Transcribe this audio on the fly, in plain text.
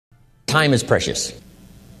time is precious.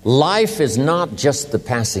 Life is not just the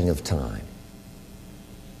passing of time.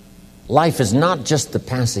 Life is not just the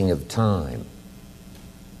passing of time.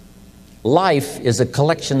 Life is a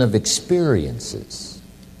collection of experiences,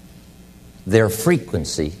 their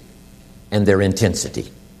frequency and their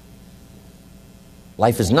intensity.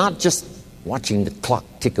 Life is not just watching the clock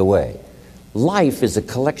tick away. Life is a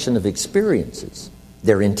collection of experiences,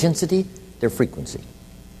 their intensity, their frequency.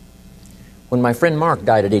 When my friend Mark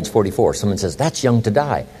died at age 44, someone says, that's young to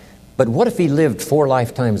die. But what if he lived 4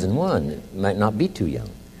 lifetimes in one? It might not be too young.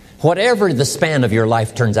 Whatever the span of your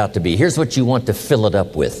life turns out to be, here's what you want to fill it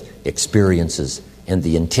up with: experiences and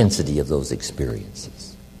the intensity of those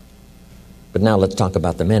experiences. But now let's talk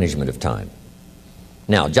about the management of time.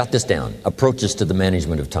 Now, jot this down: approaches to the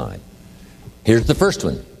management of time. Here's the first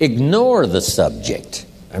one: ignore the subject.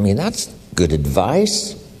 I mean, that's good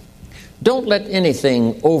advice. Don't let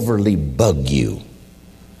anything overly bug you.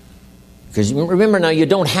 Because remember now, you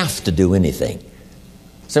don't have to do anything.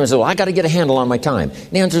 Someone says, well, I got to get a handle on my time.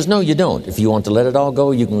 The answer is no, you don't. If you want to let it all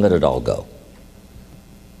go, you can let it all go.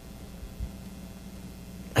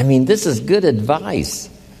 I mean, this is good advice.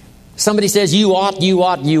 Somebody says, you ought, you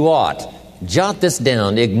ought, you ought. Jot this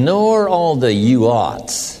down. Ignore all the you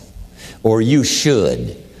oughts or you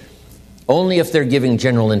should. Only if they're giving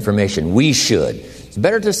general information. We should. It's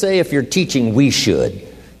better to say, if you're teaching, we should.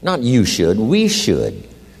 Not you should, we should.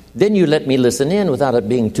 Then you let me listen in without it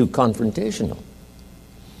being too confrontational.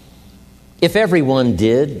 If everyone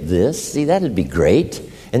did this, see, that'd be great.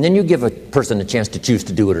 And then you give a person a chance to choose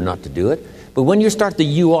to do it or not to do it. But when you start the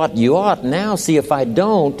you ought, now see, if I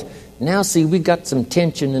don't, now see, we got some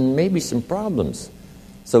tension and maybe some problems.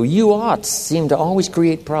 So you oughts seem to always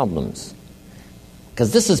create problems.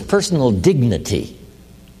 Because this is personal dignity.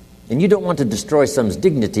 And you don't want to destroy someone's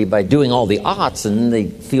dignity by doing all the oughts and then they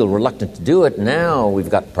feel reluctant to do it. Now we've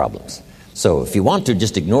got problems. So if you want to,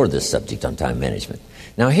 just ignore this subject on time management.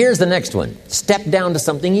 Now here's the next one. Step down to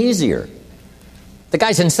something easier. The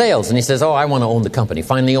guy's in sales and he says, oh, I want to own the company.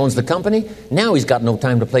 Finally owns the company. Now he's got no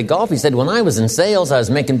time to play golf. He said, when I was in sales, I was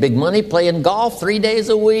making big money playing golf 3 days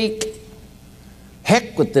a week.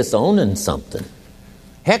 Heck with this owning something.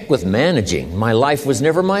 Heck with managing. My life was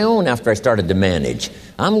never my own after I started to manage.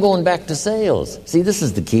 I'm going back to sales. See, this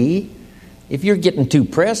is the key. If you're getting too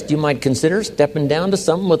pressed, you might consider stepping down to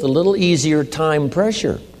something with a little easier time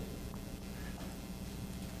pressure.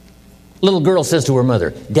 Little girl says to her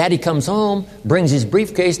mother, Daddy comes home, brings his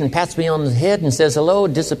briefcase and pats me on the head and says hello,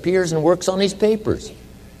 disappears and works on his papers.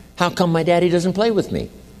 How come my daddy doesn't play with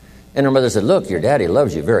me? And her mother said, look, your daddy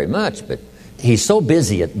loves you very much, but he's so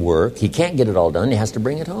busy at work, he can't get it all done, he has to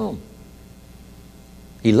bring it home.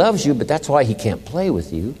 He loves you, but that's why he can't play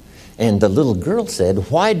with you. And the little girl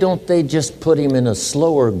said, why don't they just put him in a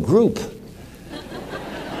slower group?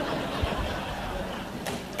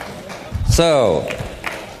 So,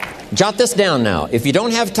 jot this down now. If you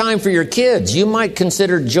don't have time for your kids, you might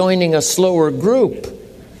consider joining a slower group.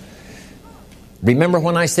 Remember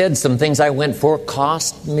when I said some things I went for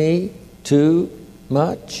cost me too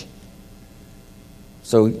much?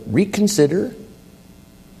 So reconsider.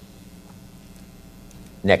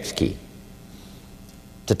 Next key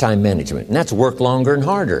to time management. And that's work longer and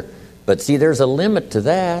harder. But see, there's a limit to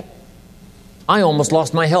that. I almost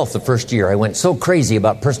lost my health the first year. I went so crazy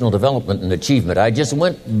about personal development and achievement. I just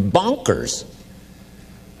went bonkers.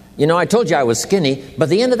 You know, I told you I was skinny, but at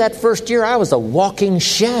the end of that first year, I was a walking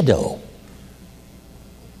shadow.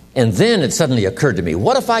 And then it suddenly occurred to me,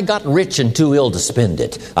 what if I got rich and too ill to spend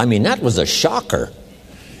it? I mean, that was a shocker.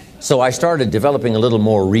 So I started developing a little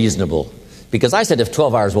more reasonable, because I said, if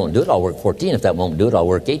 12 hours won't do it, I'll work 14. If that won't do it, I'll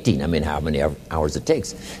work 18. I mean, how many hours it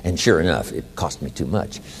takes. And sure enough, it cost me too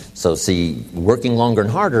much. So see, working longer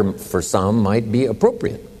and harder for some might be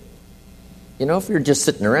appropriate. You know, if you're just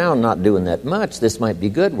sitting around not doing that much, this might be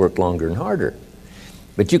good, work longer and harder.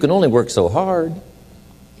 But you can only work so hard.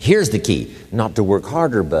 Here's the key, not to work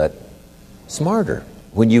harder, but smarter.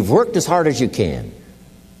 When you've worked as hard as you can,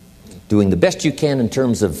 doing the best you can in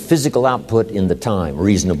terms of physical output in the time,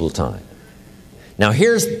 reasonable time. Now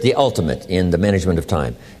here's the ultimate in the management of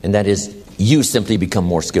time, and that is you simply become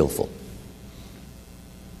more skillful.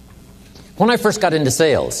 When I first got into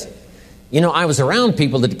sales, you know, I was around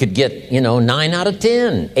people that could get, 9 out of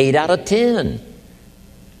 10, 8 out of 10.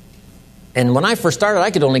 And when I first started,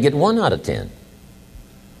 I could only get 1 out of 10.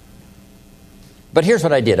 But here's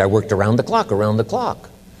what I did. I worked around the clock,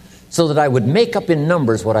 so that I would make up in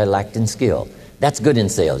numbers what I lacked in skill. That's good in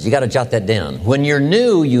sales. You got to jot that down. When you're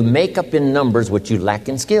new, you make up in numbers what you lack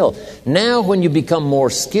in skill. Now, when you become more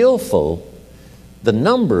skillful, the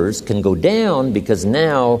numbers can go down because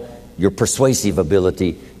now your persuasive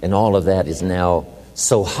ability, and all of that is now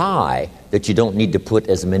so high that you don't need to put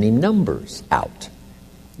as many numbers out.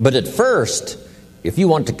 But at first, if you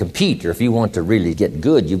want to compete or if you want to really get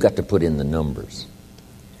good, you've got to put in the numbers.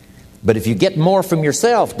 But if you get more from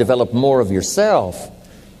yourself, develop more of yourself,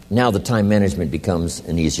 now the time management becomes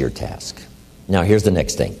an easier task. Now here's the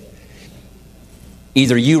next thing.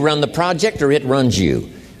 Either you run the project or it runs you.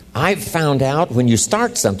 I've found out when you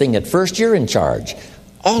start something, at first you're in charge.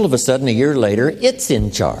 All of a sudden, a year later, it's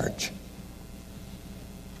in charge.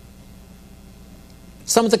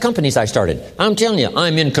 Some of the companies I started, I'm telling you,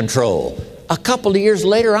 I'm in control. A couple of years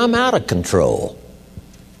later, I'm out of control.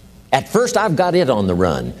 At first, I've got it on the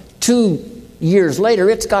run. 2 years later,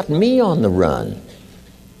 it's got me on the run.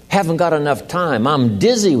 Haven't got enough time. I'm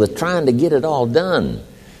dizzy with trying to get it all done.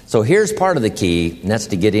 So here's part of the key, and that's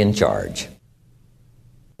to get in charge.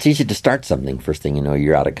 It's easy to start something. First thing you know,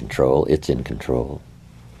 you're out of control. It's in control.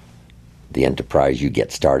 The enterprise you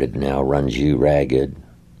get started now runs you ragged.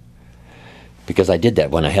 Because I did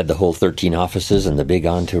that when I had the whole 13 offices and the big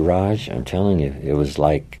entourage. I'm telling you, it was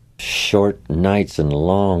like short nights and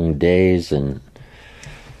long days and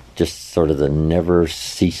just sort of the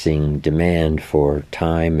never-ceasing demand for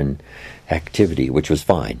time and activity, which was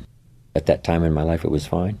fine. At that time in my life, it was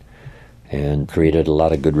fine, and created a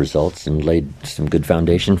lot of good results and laid some good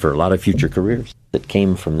foundation for a lot of future careers that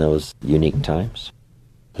came from those unique times.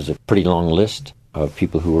 There's a pretty long list of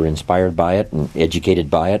people who were inspired by it and educated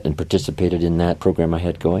by it and participated in that program I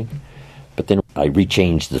had going. But then I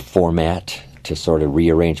rechanged the format to sort of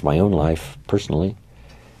rearrange my own life personally,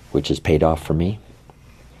 which has paid off for me.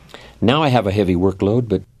 Now I have a heavy workload,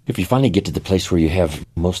 but if you finally get to the place where you have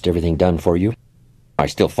most everything done for you, I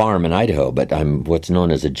still farm in Idaho, but I'm what's known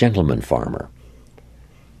as a gentleman farmer.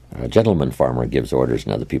 A gentleman farmer gives orders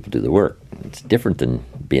and other people do the work. It's different than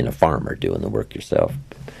being a farmer doing the work yourself.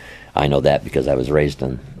 I know that because I was raised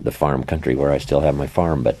in the farm country where I still have my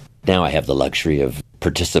farm, but now I have the luxury of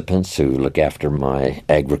participants who look after my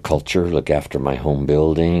agriculture, look after my home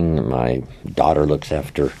building. My daughter looks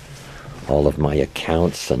after all of my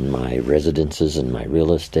accounts and my residences and my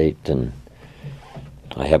real estate, and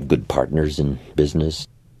I have good partners in business.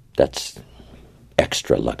 That's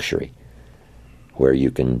extra luxury, where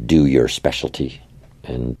you can do your specialty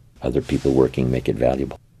and other people working make it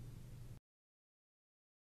valuable.